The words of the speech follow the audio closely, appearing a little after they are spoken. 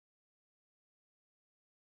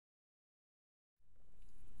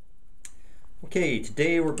Okay,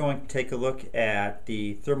 today we're going to take a look at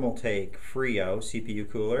the Thermaltake FRIO CPU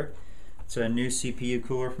cooler. It's a new CPU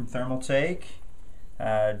cooler from Thermaltake,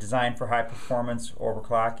 designed for high performance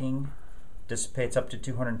overclocking. Dissipates up to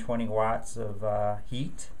 220 watts of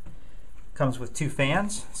heat. Comes with two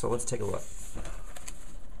fans, so let's take a look.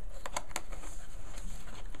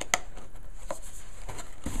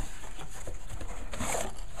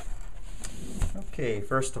 Okay,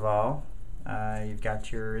 first of all, you've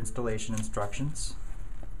got your installation instructions,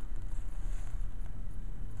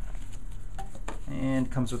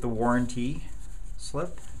 and comes with a warranty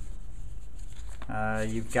slip.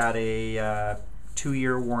 You've got a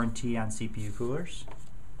 2-year warranty on CPU coolers.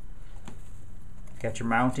 Got your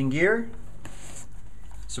mounting gear.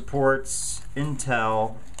 Supports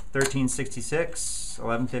Intel 1366,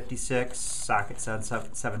 1156, socket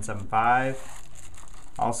 775.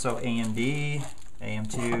 Also AMD,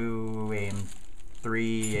 AM2, AM3,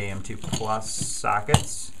 AM2 Plus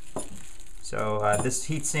sockets. So this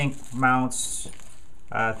heatsink mounts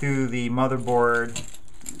through the motherboard.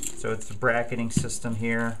 So it's a bracketing system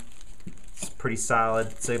here. It's pretty solid.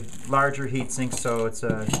 It's a larger heatsink, so it's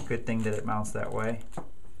a good thing that it mounts that way.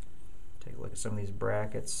 Take a look at some of these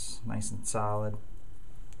brackets, nice and solid.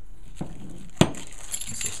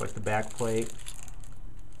 This looks like the back plate.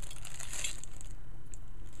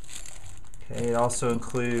 Okay, it also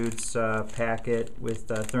includes a packet with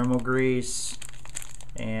thermal grease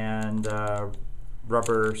and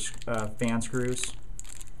rubber fan screws.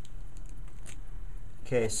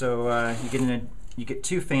 Okay, so you get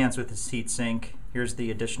two fans with this heatsink. Here's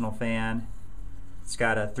the additional fan. It's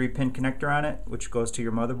got a 3-pin connector on it, which goes to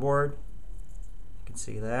your motherboard. You can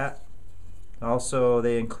see that. Also,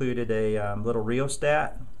 they included a little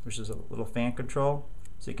rheostat, which is a little fan control,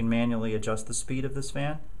 so you can manually adjust the speed of this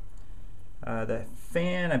fan. The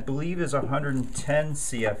fan, I believe, is 110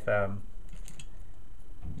 CFM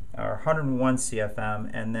or 101 CFM,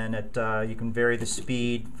 and then you can vary the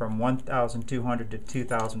speed from 1,200 to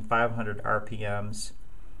 2,500 RPMs.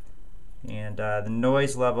 And the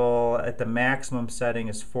noise level at the maximum setting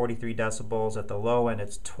is 43 decibels. At the low end,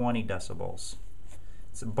 it's 20 decibels.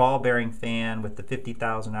 It's a ball-bearing fan with the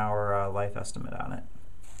 50,000 hour life estimate on it.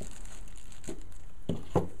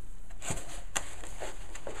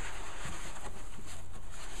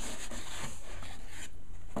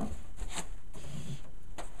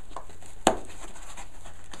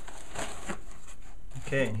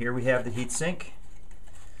 Okay, and here we have the heatsink.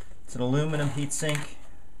 It's an aluminum heatsink.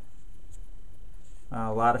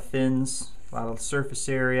 A lot of fins, a lot of surface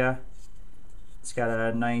area. It's got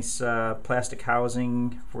a nice plastic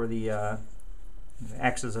housing for the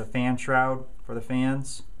acts as a fan shroud for the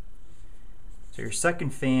fans. So your second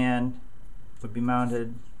fan would be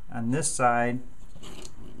mounted on this side,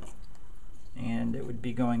 and it would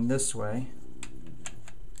be going this way,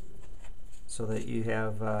 so that you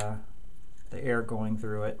have the air going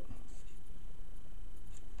through it.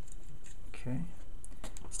 Okay,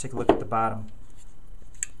 let's take a look at the bottom.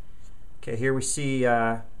 Okay, here we see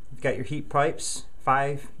you've got your heat pipes,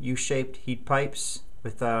 5 U-shaped heat pipes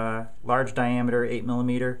with a large diameter,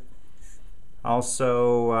 8mm.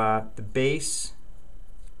 Also, the base,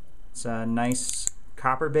 it's a nice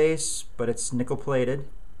copper base, but it's nickel plated,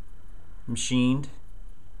 machined,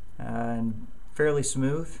 and fairly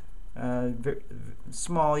smooth. Very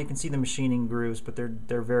small. You can see the machining grooves, but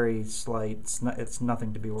they're very slight. It's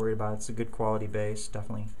nothing to be worried about. It's a good quality base,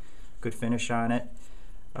 definitely good finish on it.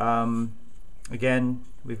 Again,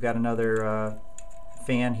 we've got another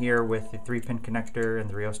fan here with the 3-pin connector and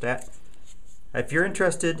the rheostat. If you're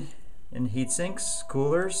interested in heat sinks,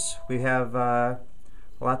 coolers, we have a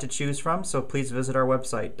lot to choose from, so please visit our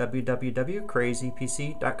website,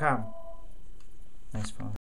 www.crazypc.com. Nice phone.